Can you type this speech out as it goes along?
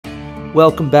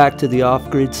Welcome back to the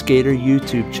Off-Grid Skater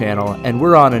YouTube channel, and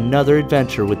we're on another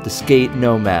adventure with the Skate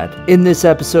Nomad. In this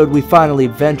episode, we finally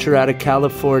venture out of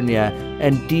California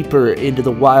and deeper into the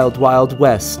wild, wild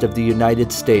west of the United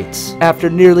States. After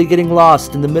nearly getting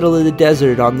lost in the middle of the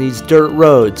desert on these dirt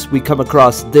roads, we come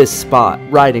across this spot.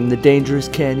 Riding the dangerous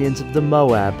canyons of the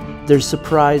Moab, there's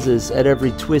surprises at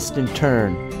every twist and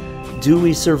turn. Do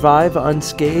we survive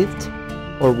unscathed?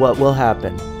 Or what will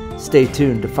happen? Stay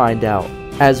tuned to find out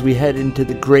as we head into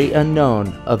the great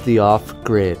unknown of the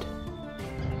off-grid.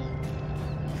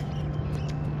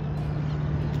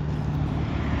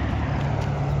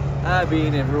 I've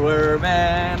been everywhere,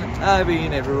 man. I've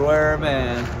been everywhere,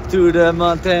 man. To the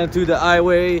mountain, to the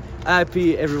highway. I've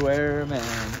been everywhere,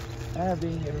 man. I've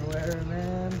been everywhere,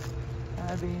 man.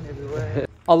 I've been everywhere.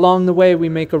 Along the way, we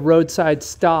make a roadside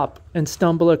stop and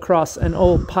stumble across an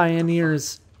old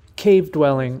pioneer's cave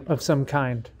dwelling of some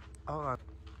kind. Hold on.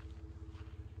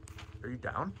 Are you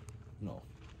down? No.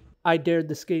 I dared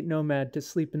the Skate Nomad to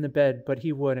sleep in the bed, but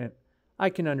he wouldn't. I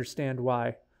can understand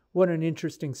why. What an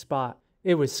interesting spot.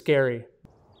 It was scary.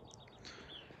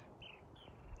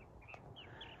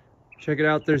 Check it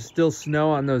out. There's still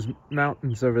snow on those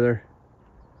mountains over there.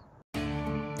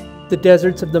 The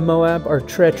deserts of the Moab are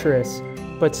treacherous,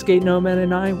 but Skate Nomad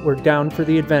and I were down for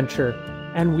the adventure,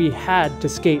 and we had to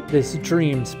skate this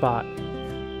dream spot.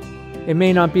 It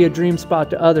may not be a dream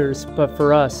spot to others, but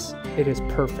for us, it is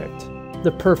perfect.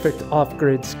 The perfect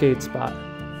off-grid skate spot.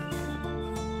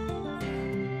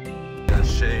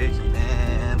 Shake,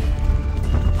 man.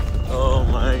 Oh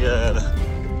my god.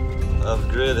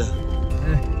 Off-grid.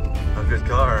 Off-grid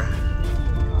car.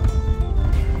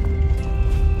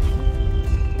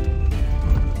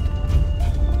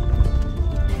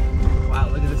 Wow,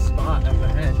 look at this spot up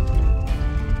ahead.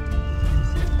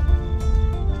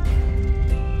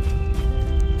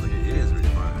 Look, it is really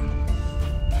far.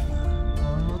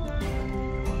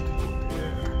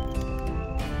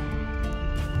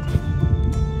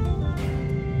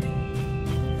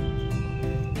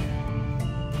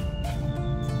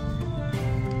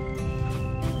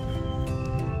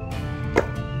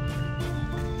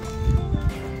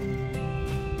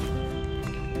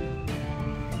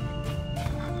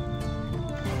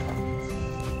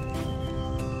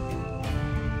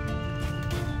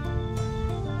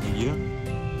 You?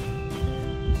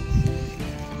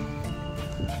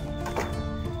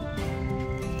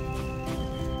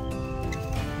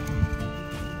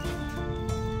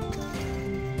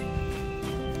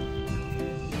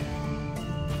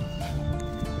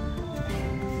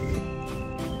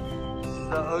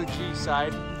 The OG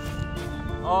side.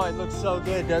 Oh, it looks so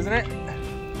good, doesn't it?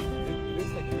 It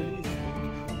looks like really smooth.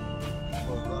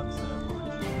 Rocks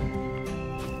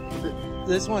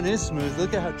This one is smooth.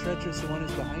 Look at how treacherous the one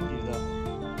is behind you, though.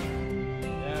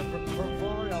 Yeah, from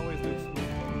far it always looks smooth.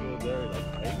 When you go there, like,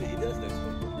 it does look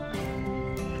smooth.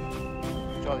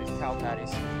 Look at all these cow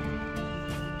patties.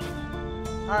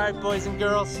 All right, boys and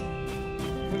girls,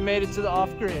 we made it to the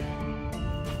off-grid.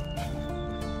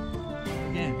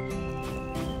 Again.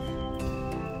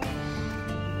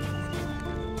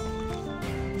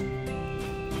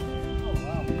 Oh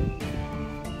wow.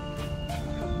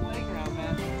 A playground,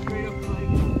 man. Straight up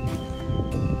playground.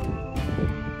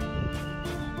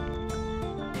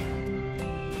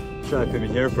 Try to come in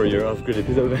here for your off-grid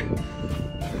episode. Where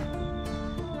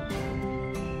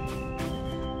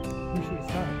should we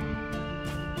start?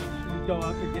 Should we go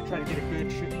up and try to get a good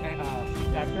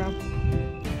background?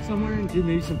 Somewhere and do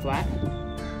maybe some flat?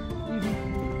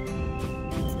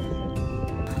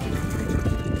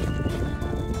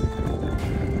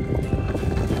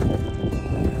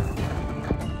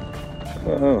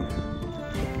 Oh.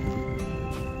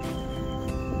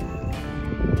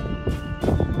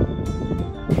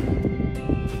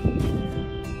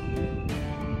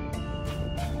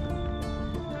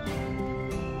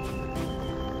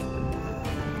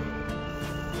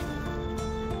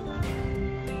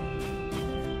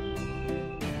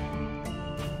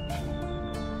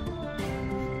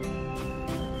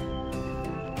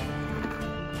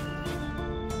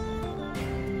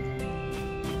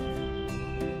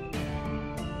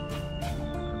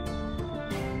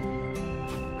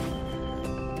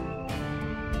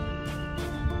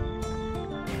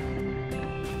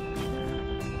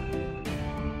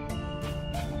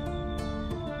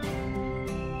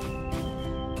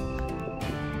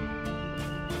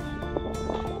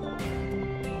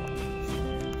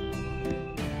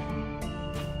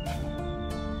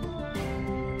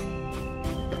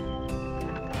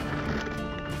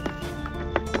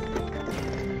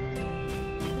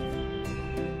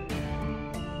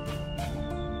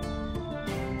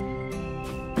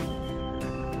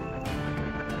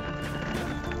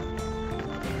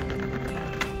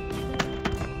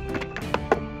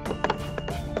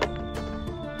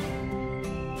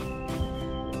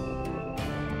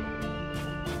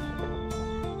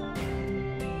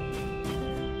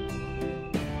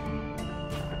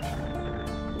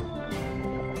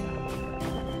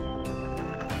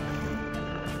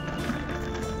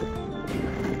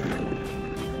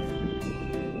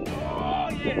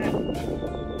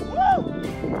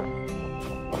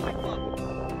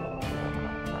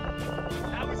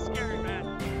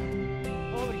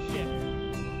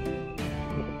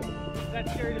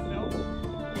 that scary to film?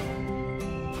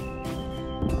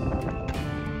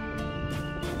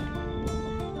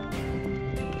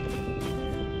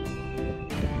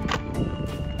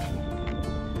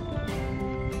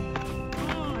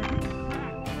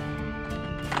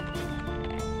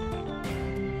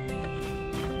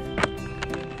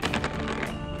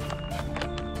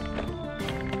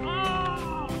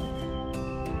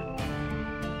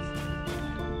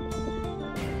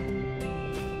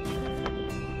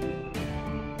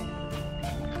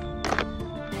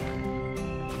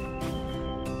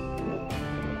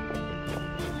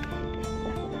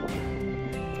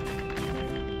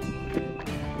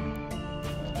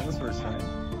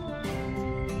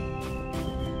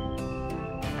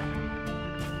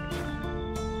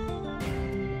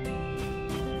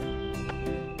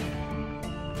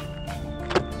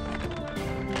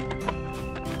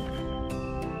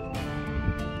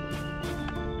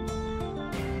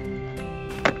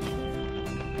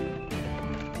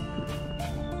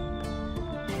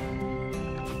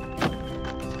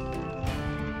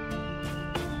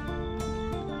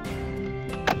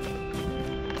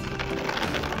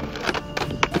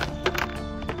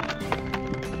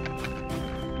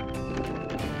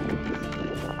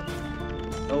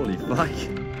 Holy fuck.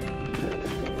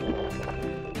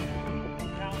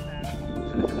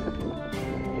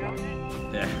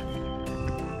 Yeah.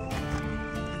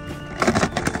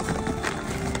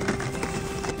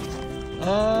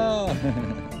 Oh.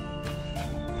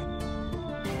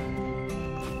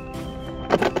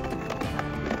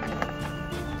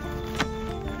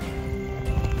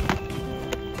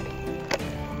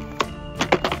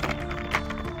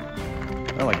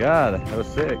 Oh my god, that was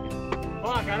sick.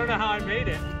 Fuck, I don't know how I made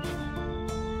it.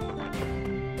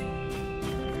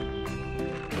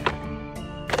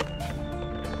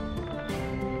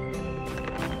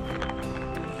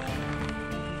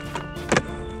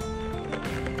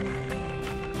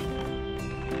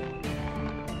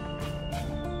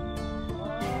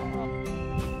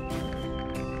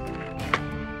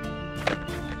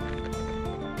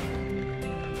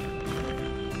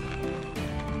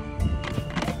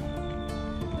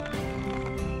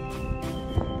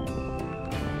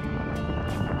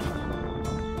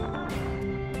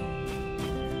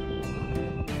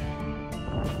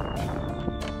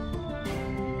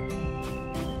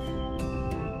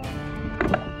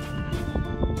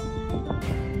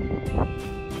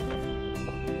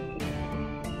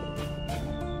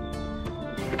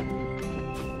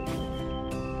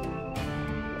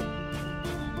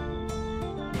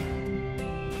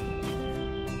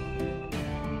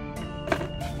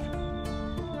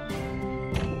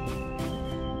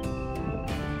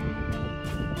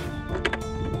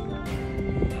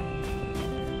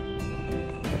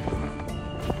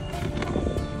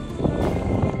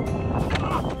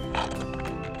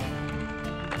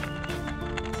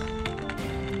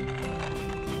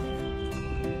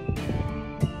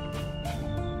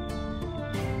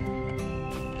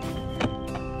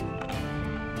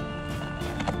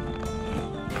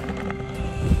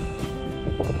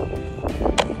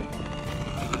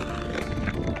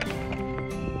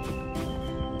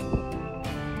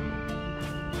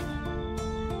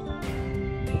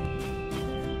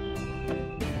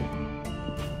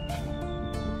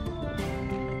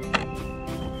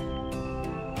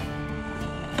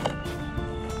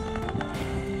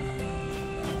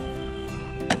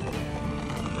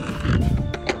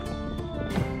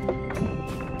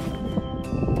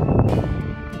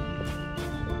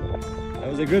 That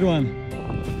was a good one.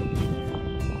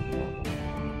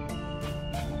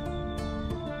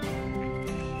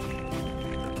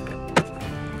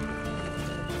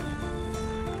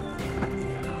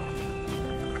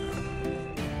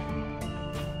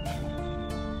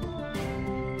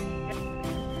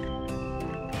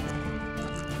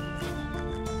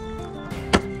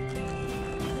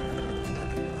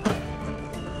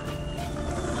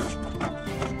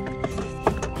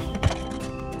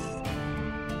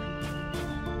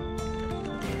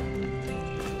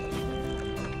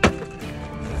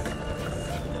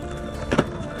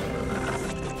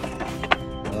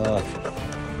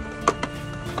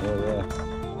 Oh yeah.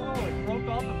 Oh, it broke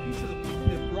off a piece of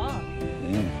the rock.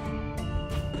 Yeah.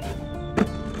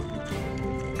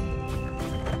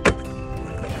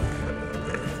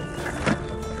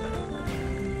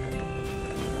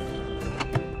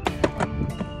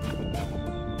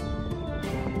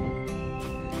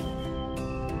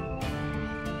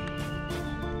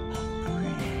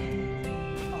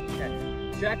 Okay.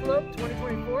 Jackalope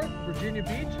 2024, Virginia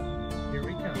Beach. Here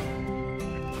we come.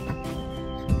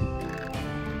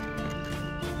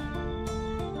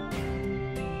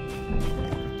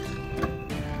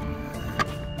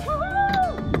 Woohoo!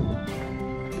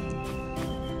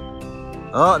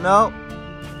 Oh no!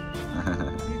 It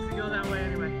needs to go that way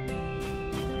anyway.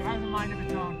 It has a mind of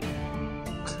its own.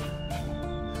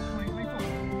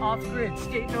 2024 Off-Grid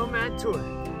Skate Nomad Tour.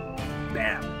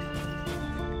 Bam!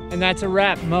 And that's a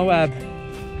wrap, Moab.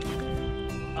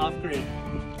 Off-Grid.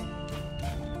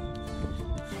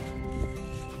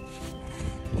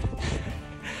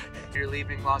 You're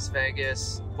leaving Las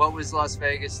Vegas. What was Las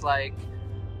Vegas like?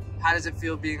 How does it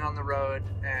feel being on the road?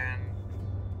 And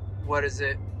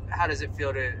how does it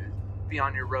feel to be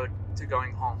on your road to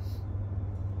going home?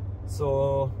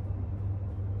 So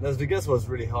Las Vegas was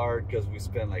really hard because we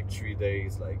spent like 3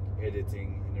 days like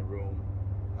editing in a room.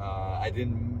 I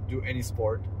didn't do any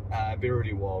sport. I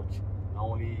barely walk. I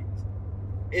only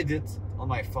edit on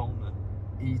my phone,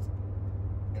 eat,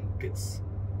 and piss,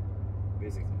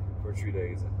 basically, for 3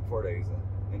 days, 4 days,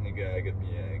 and it got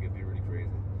me really crazy.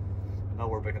 And now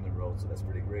we're back on the road, so that's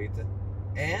pretty great.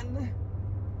 And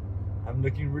I'm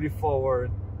looking really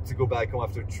forward to go back home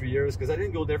after 3 years, because I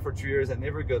didn't go there for 3 years. I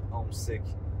never got homesick.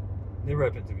 Never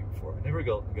happened to me before. I never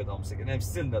got homesick, and I'm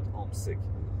still not homesick.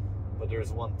 But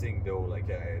there's one thing though, like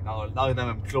now that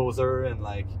I'm closer and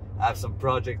like I have some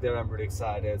project there, I'm really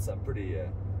excited. So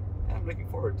I'm looking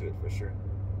forward to it for sure.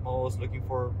 I'm always looking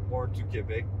for more to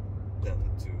Quebec than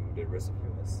to the rest of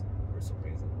US for some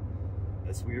reason.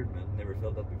 That's weird, man. Never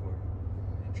felt that before.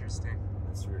 Interesting.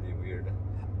 That's really weird.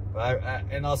 But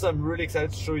and also I'm really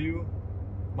excited to show you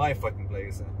my fucking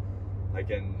place. Like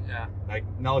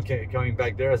now coming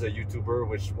back there as a YouTuber,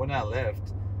 which when I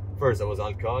left, first I was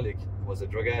alcoholic, I was a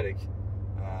drug addict.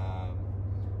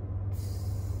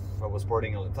 I was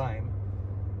partying all the time.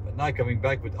 But now coming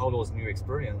back with all those new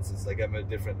experiences, like I'm a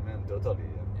different man totally.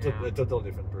 I'm a total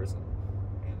different person.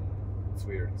 And it's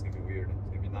weird. It's gonna be weird. It's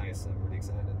gonna be nice. I'm really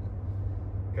excited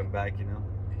to come back, you know.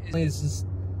 This has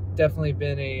definitely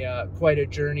been quite a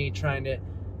journey trying to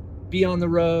be on the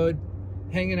road,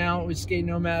 hanging out with Skate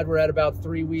Nomad. We're at about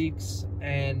 3 weeks,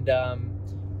 and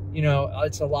you know,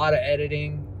 it's a lot of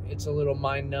editing. It's a little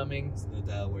mind numbing. It's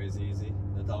not always easy,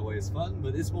 not always fun,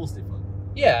 but it's mostly fun.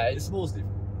 Yeah, it's mostly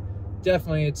fun.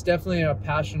 Definitely, it's definitely a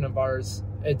passion of ours.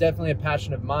 It's definitely a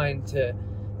passion of mine to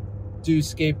do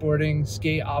skateboarding,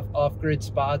 skate off-grid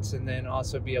spots, and then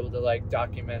also be able to like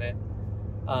document it.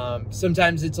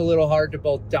 Sometimes it's a little hard to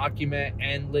both document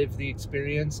and live the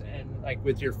experience, and like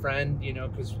with your friend, you know,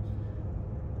 because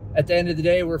at the end of the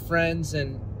day, we're friends,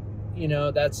 and you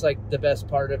know, that's like the best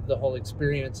part of the whole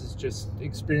experience is just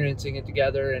experiencing it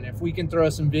together. And if we can throw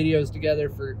some videos together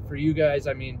for you guys,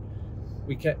 I mean,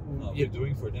 we can. We're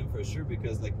doing for them for sure,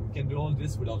 because like we can do all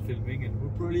this without filming, and we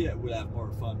probably will have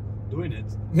more fun doing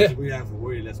it. Yeah. We have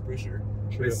way less pressure.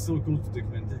 True. It's so cool to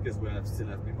document it because we still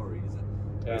have memories.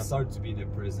 Yeah. We start to be in the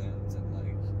present and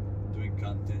like doing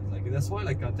content. Like that's why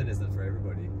like content is not for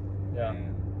everybody. Yeah.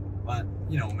 But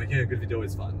you know, making a good video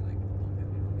is fun. Like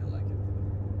people like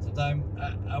it. Sometimes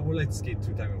I would like to skate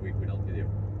 2 times a week without video,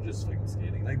 just fucking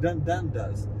skating. Like Dan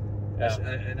does. Yeah.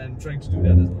 And I'm trying to do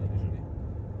that as well usually.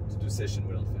 To do session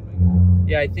without filming.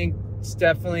 Yeah, I think it's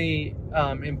definitely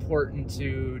important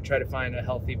to try to find a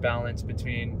healthy balance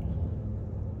between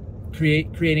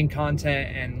creating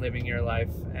content and living your life.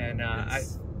 And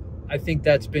Yes. I think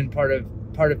that's been part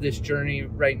of this journey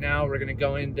right now. We're going to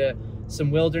go into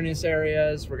some wilderness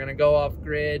areas. We're going to go off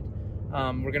grid.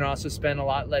 We're going to also spend a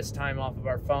lot less time off of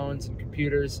our phones and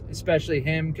computers, especially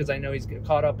him, because I know he's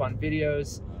caught up on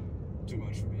videos. Too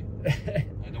much for me.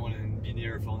 I don't want to be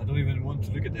near a phone. I don't even want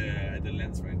to look at the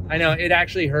lens right now. I know, it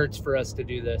actually hurts for us to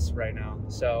do this right now.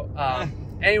 So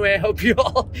anyway, I hope you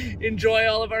all enjoy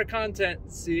all of our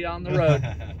content. See you on the road.